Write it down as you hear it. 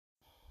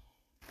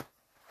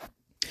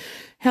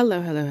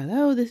Hello, hello,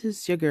 hello. This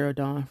is your girl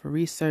Dawn for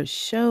Research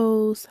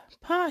Shows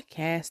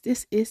podcast.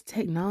 This is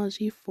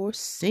technology for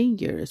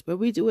seniors, but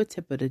we do a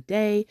tip of the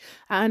day.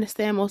 I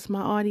understand most of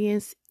my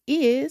audience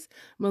is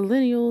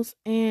millennials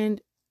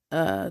and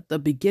the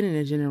beginning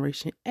of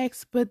Generation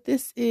X, but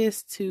this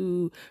is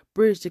to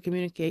bridge the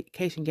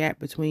communication gap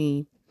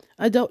between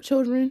adult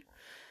children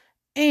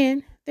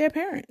and their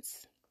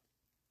parents.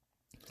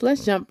 So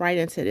let's jump right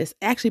into this.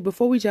 Actually,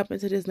 before we jump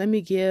into this, let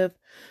me give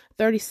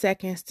 30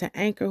 seconds to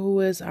Anchor, who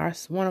is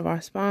one of our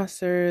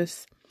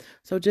sponsors.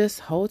 So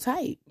just hold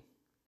tight.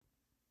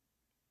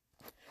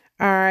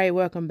 All right,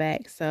 welcome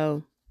back.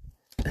 So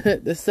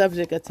the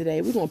subject of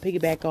today, we're going to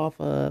piggyback off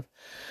of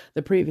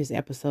the previous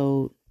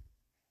episode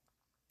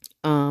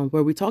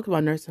where we talked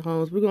about nursing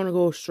homes. We're going to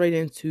go straight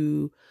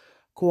into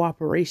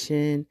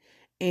cooperation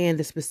and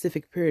the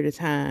specific period of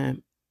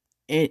time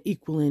and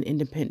equaling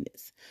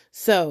independence.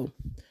 So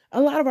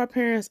a lot of our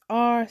parents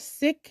are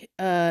sick,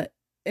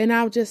 and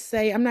I'll just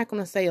say, I'm not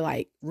going to say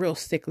like real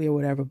sickly or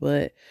whatever,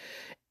 but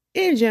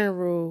in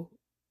general,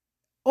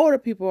 older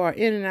people are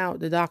in and out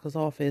the doctor's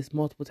office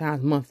multiple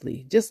times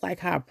monthly, just like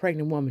how a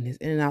pregnant woman is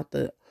in and out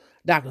the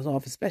doctor's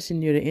office, especially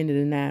near the end of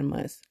the 9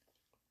 months.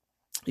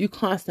 You're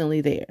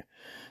constantly there.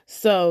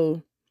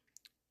 So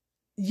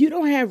you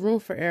don't have room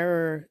for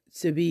error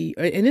to be,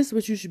 and this is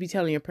what you should be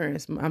telling your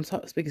parents. I'm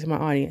speaking to my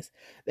audience.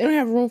 They don't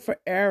have room for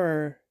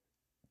error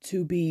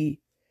to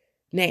be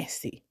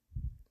nasty,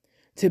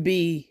 to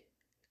be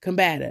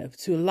combative,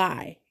 to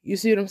lie. You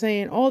see what I'm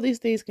saying? All these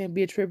things can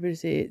be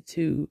attributed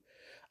to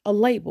a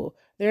label.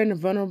 They're in a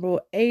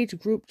vulnerable age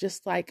group,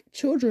 just like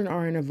children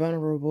are in a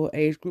vulnerable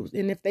age group.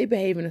 And if they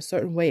behave in a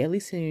certain way, at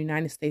least in the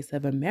United States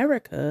of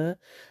America,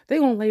 they're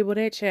going to label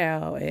that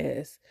child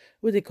as,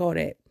 what they call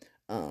that?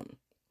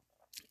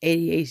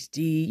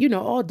 ADHD,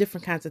 all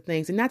different kinds of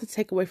things. And not to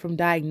take away from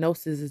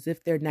diagnosis as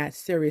if they're not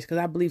serious, because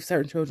I believe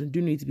certain children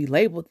do need to be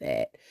labeled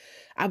that.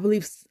 I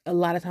believe a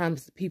lot of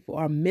times people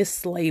are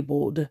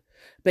mislabeled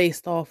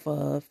based off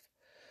of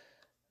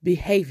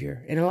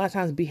behavior. And a lot of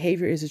times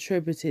behavior is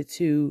attributed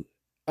to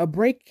a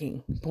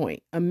breaking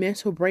point, a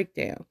mental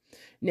breakdown.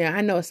 Now,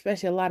 I know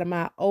especially a lot of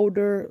my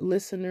older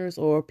listeners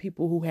or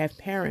people who have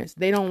parents,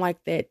 they don't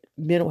like that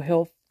mental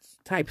health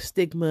type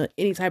stigma,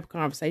 any type of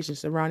conversation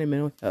surrounding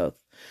mental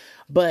health.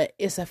 But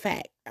it's a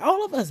fact.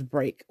 All of us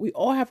break. We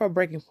all have our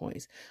breaking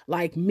points.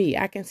 Like me,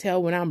 I can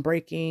tell when I'm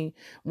breaking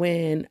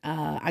when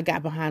I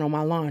got behind on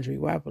my laundry,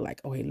 where I be like,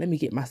 okay, let me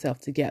get myself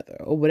together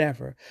or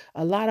whatever.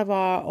 A lot of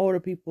our older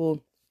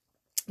people,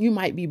 you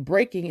might be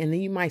breaking and then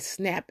you might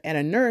snap at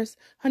a nurse.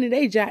 Honey,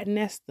 they jotting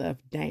that stuff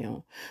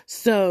down.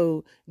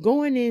 So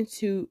going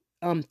into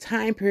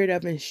time period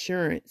of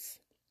insurance,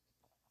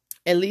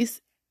 at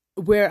least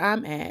where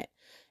I'm at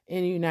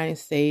in the United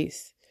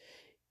States,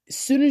 as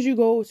soon as you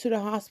go to the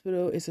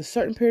hospital, it's a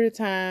certain period of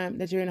time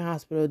that you're in the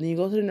hospital. Then you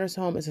go to the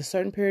nursing home, it's a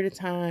certain period of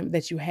time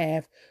that you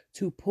have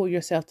to pull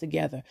yourself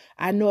together.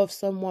 I know of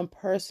someone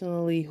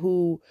personally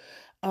who,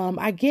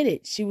 I get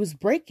it, she was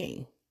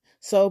breaking.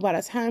 So by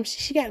the time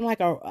she got in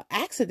like a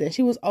accident,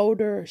 she was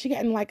older, she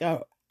got in like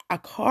a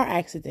car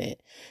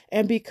accident.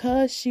 And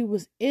because she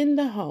was in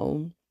the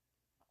home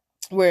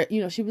where,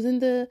 she was in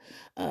the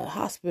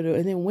hospital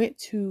and then went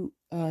to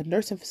a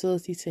nursing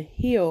facility to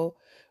heal,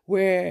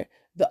 where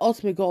the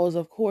ultimate goal is,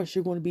 of course,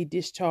 you're going to be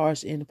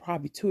discharged in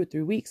probably 2 or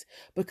 3 weeks.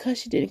 Because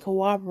she didn't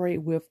cooperate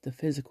with the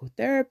physical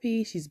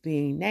therapy, she's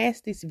being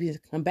nasty, she's being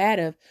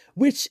combative,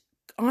 which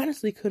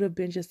honestly could have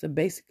been just a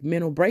basic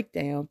mental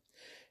breakdown.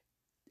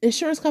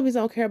 Insurance companies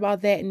don't care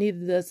about that, and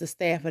neither does the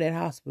staff of that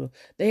hospital.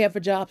 They have a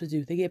job to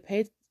do. They get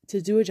paid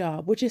to do a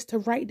job, which is to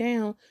write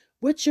down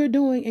what you're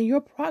doing and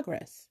your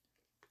progress.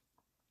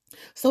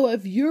 So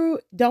if you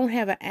don't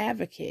have an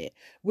advocate,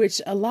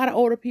 which a lot of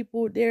older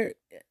people, they're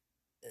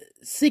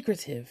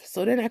secretive.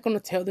 So they're not going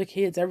to tell their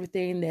kids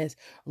everything that's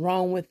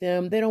wrong with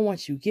them. They don't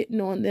want you getting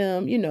on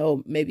them.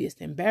 Maybe it's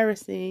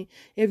embarrassing.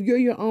 If you're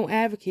your own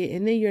advocate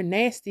and then you're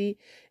nasty,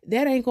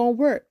 that ain't going to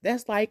work.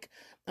 That's like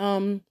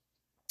I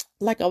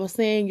was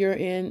saying, you're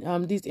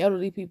in, these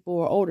elderly people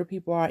or older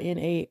people are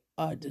in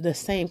the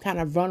same kind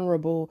of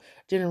vulnerable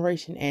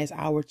generation as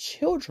our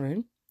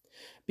children,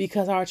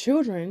 because our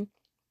children,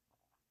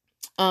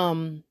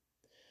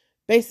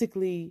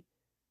 basically,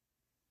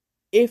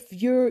 if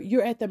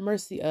you're at the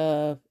mercy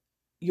of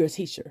your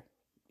teacher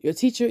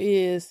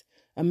is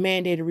a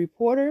mandated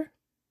reporter,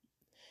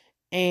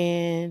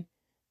 and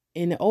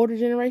in the older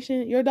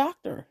generation, your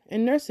doctor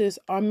and nurses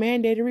are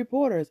mandated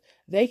reporters.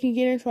 They can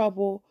get in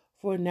trouble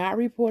for not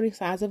reporting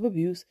signs of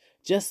abuse,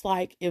 just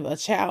like if a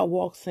child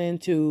walks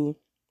into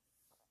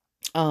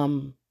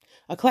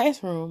a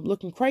classroom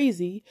looking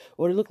crazy,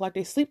 or they look like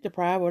they sleep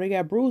deprived, or they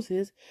got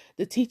bruises,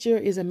 the teacher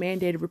is a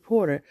mandated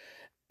reporter.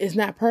 It's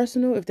not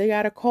personal. If they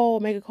got a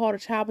make a call to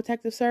Child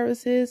Protective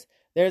Services.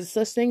 There's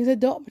such thing as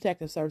Adult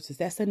Protective Services.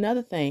 That's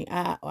another thing.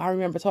 I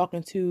remember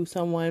talking to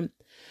someone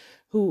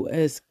who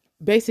is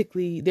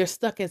basically, they're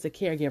stuck as a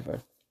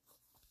caregiver.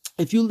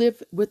 If you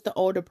live with the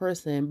older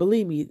person,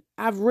 believe me,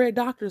 I've read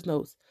doctor's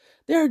notes.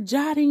 They're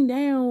jotting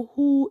down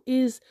who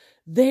is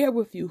there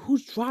with you,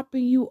 who's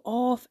dropping you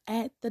off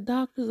at the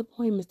doctor's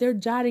appointments. They're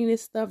jotting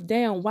this stuff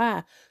down.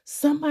 Why?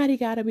 Somebody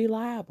got to be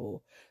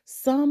liable.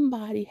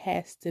 Somebody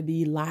has to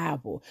be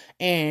liable.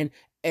 And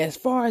as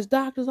far as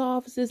doctor's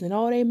offices and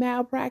all their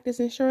malpractice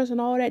insurance and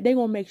all that, they're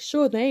going to make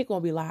sure they ain't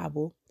going to be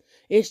liable.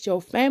 It's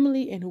your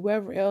family and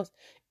whoever else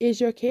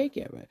is your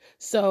caregiver.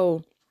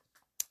 So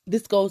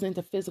this goes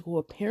into physical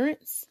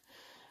appearance.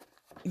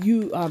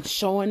 You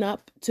showing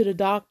up to the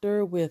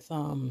doctor with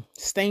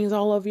stains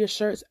all over your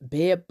shirts,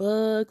 bed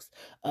bugs,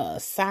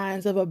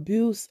 signs of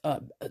abuse,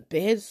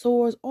 bed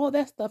sores, all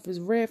that stuff is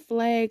red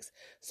flags.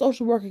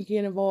 Social worker can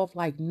get involved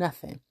like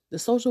nothing. The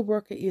social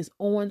worker is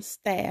on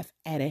staff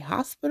at a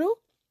hospital.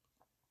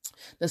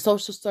 The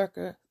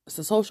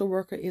social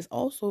worker is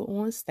also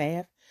on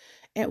staff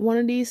at one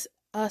of these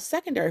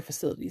secondary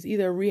facilities,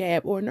 either a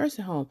rehab or a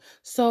nursing home.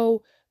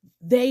 So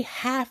they're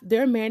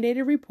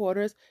mandated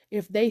reporters.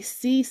 If they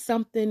see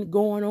something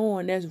going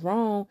on that's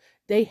wrong,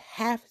 they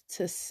have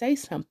to say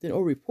something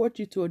or report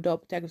you to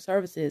Adult Protective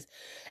Services.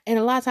 And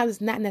a lot of times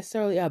it's not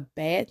necessarily a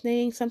bad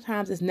thing.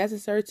 Sometimes it's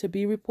necessary to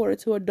be reported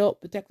to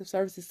Adult Protective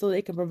Services so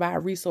they can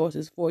provide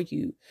resources for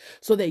you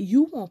so that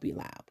you won't be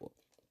liable.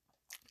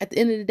 At the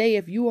end of the day,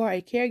 if you are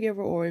a caregiver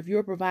or if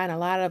you're providing a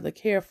lot of the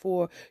care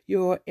for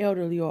your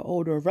elderly or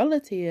older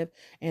relative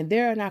and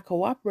they're not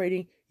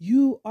cooperating,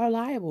 you are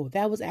liable.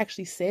 That was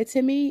actually said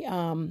to me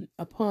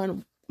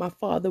upon my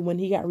father when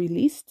he got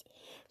released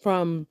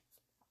from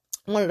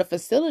one of the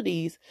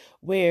facilities,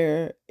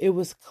 where it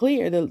was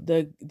clear,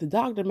 the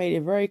doctor made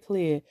it very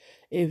clear,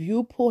 if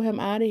you pull him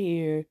out of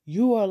here,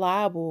 you are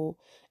liable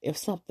if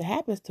something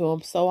happens to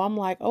him. So I'm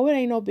like, oh, it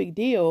ain't no big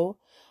deal.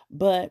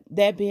 But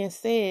that being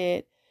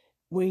said,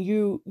 when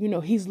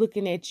he's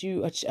looking at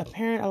you, a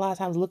parent a lot of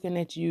times looking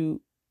at you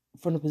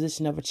from the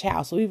position of a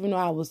child. So even though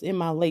I was in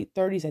my late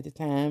 30s at the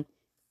time,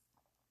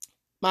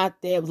 my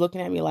dad was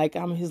looking at me like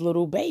I'm his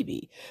little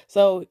baby.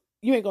 So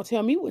you ain't gonna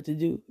tell me what to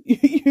do,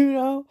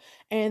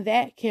 and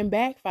that can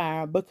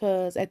backfire,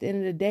 because at the end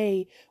of the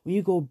day, when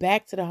you go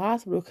back to the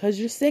hospital because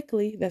you're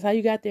sickly, that's how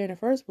you got there in the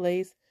first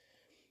place,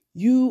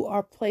 you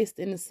are placed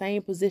in the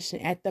same position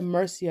at the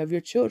mercy of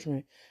your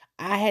children.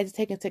 I had to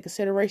take into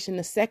consideration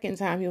the second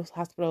time he was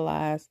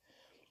hospitalized.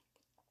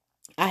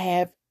 I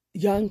have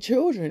young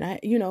children,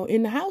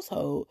 in the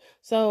household.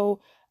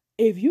 So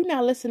if you're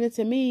not listening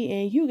to me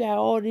and you got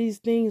all these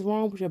things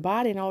wrong with your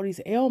body and all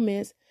these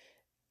ailments,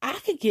 I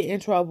could get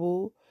in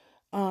trouble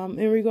in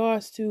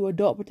regards to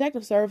Adult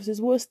Protective Services.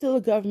 Well, it's still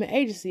a government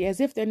agency, as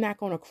if they're not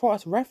going to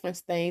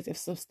cross-reference things if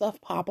some stuff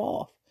pop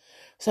off.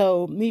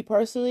 So me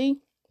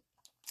personally,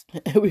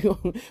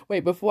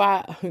 wait, before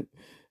I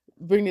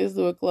bring this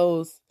to a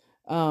close,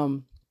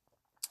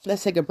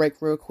 let's take a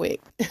break real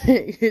quick.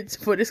 It's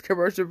for this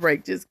commercial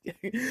break.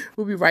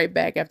 We'll be right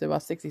back after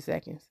about 60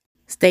 seconds.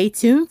 Stay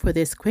tuned for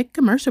this quick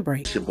commercial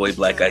break. It's your boy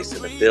Black Ice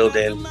in the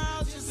building.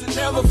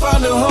 Never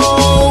found a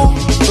home,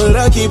 but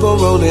I keep on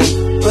rolling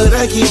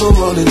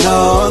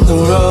on the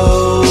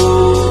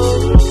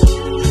road.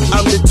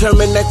 I'm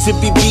determined not to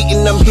be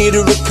beaten, I'm here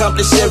to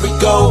accomplish every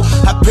goal.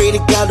 I pray to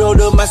God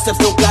all of my steps,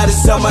 no God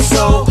is on my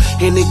soul.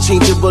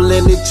 Interchangeable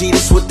energy,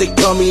 that's what they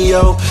call me,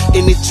 yo.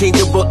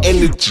 Interchangeable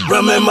energy.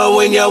 Remember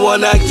when y'all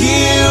wanna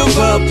give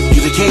up,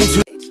 you came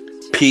to.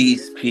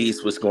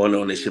 Peace, what's going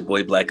on? It's your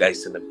boy Black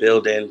Ice in the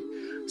building.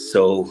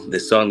 So the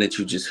song that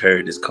you just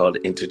heard is called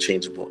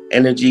Interchangeable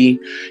Energy.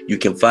 You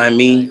can find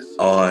me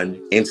on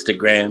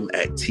Instagram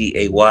at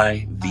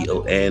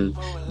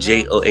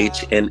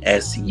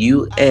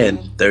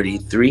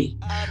TAYVONJOHNSUN33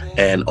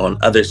 and on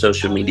other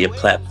social media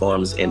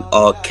platforms in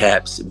all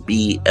caps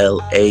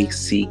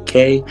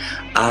BLACKI.C.E.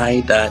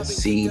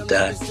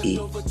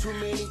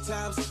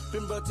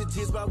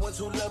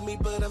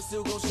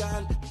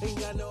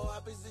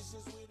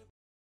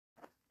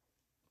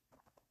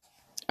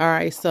 All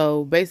right,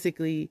 so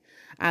basically,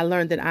 I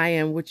learned that I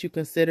am what you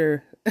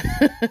consider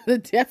the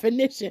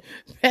definition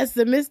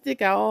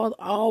pessimistic. I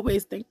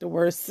always think the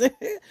worst.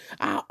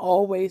 I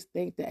always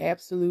think the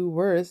absolute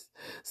worst.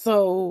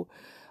 So,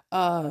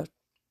 my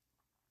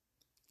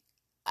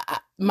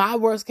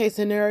worst case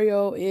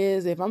scenario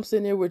is if I'm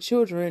sitting there with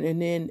children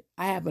and then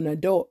I have an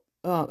adult.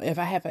 If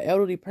I have an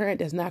elderly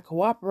parent that's not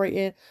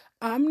cooperating,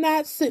 I'm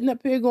not sitting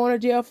up here going to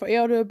jail for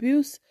elder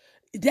abuse.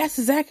 That's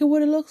exactly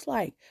what it looks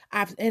like.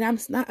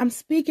 I'm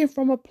speaking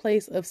from a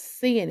place of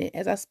seeing it.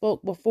 As I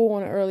spoke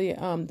before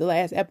on the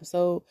last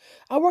episode,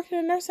 I worked in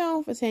a nursing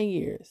home for 10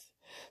 years.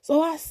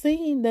 So I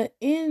seen the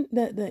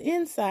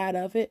inside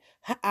of it.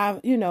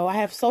 I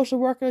have social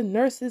workers,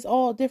 nurses,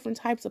 all different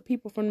types of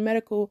people from the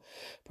medical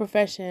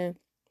profession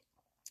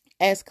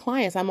as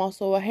clients. I'm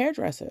also a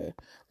hairdresser,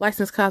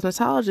 licensed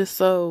cosmetologist.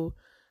 So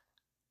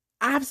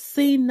I've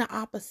seen the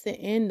opposite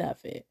end of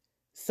it.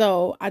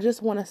 So I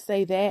just want to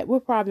say that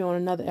we'll probably on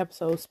another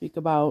episode speak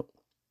about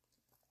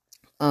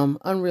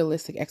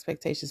unrealistic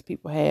expectations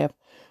people have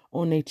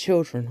on their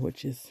children,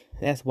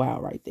 that's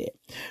wild right there.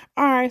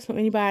 All right, so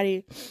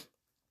anybody,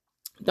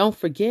 don't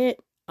forget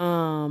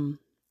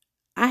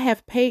I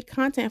have paid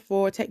content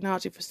for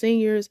Technology for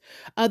Seniors.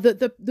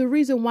 The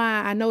reason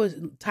why I know it's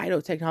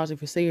titled Technology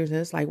for Seniors, and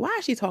it's like, why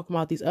is she talking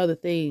about these other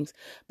things?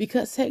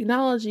 Because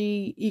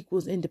technology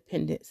equals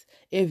independence.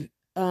 If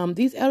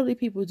these elderly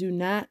people do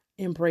not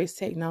embrace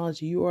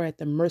technology, you are at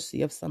the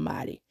mercy of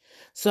somebody.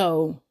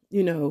 So,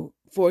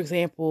 for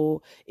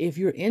example, if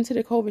you're into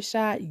the COVID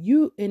shot,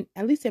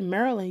 at least in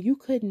Maryland, you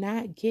could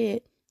not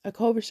get a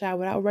COVID shot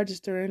without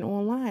registering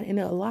online. And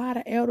a lot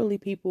of elderly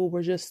people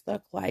were just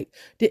stuck, like,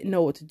 didn't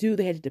know what to do.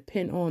 They had to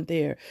depend on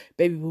their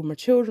baby boomer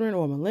children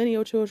or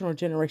millennial children or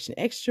Generation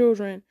X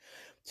children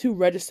to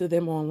register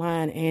them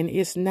online. And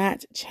it's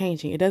not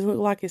changing. It doesn't look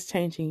like it's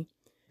changing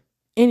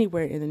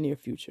anywhere in the near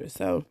future.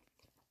 So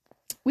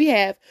we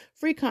have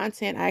free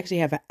content. I actually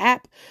have an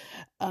app,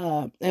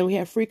 and we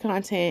have free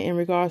content in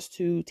regards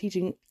to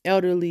teaching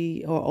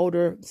elderly or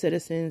older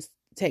citizens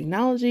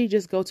technology.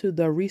 Just go to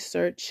the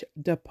research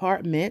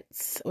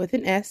departments with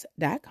an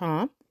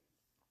s.com.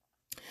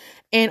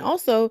 And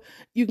also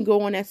you can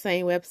go on that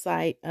same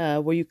website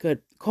where you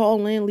could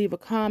call in, leave a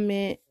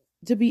comment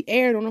to be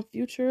aired on a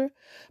future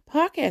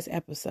podcast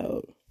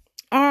episode.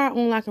 Our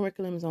online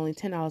curriculum is only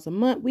 $10 a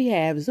month. We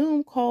have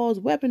Zoom calls,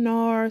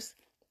 webinars,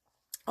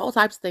 all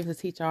types of things to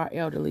teach our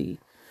elderly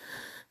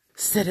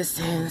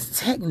citizens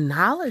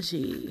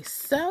technology.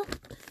 So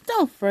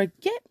don't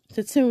forget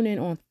to tune in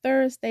on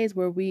Thursdays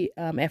where we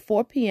at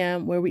 4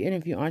 p.m. where we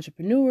interview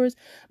entrepreneurs,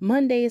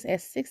 Mondays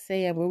at 6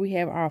 a.m. where we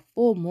have our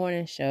full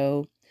morning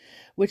show,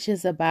 which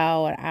is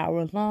about an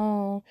hour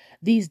long.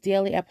 These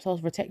daily episodes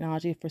for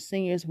Technology for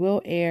Seniors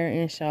will air,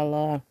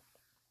 inshallah,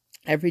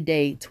 every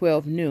day,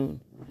 12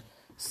 noon.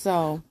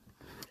 So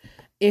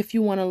if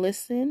you want to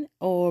listen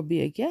or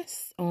be a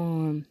guest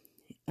on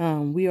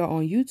we are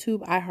on YouTube,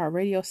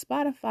 iHeartRadio,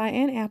 Spotify,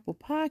 and Apple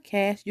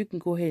Podcasts. You can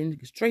go ahead and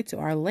go straight to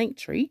our link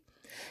tree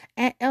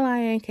at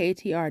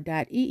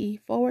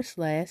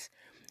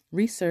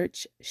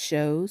linktr.ee/research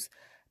shows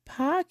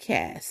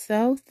podcast.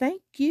 So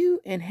thank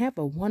you and have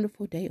a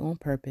wonderful day on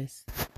purpose.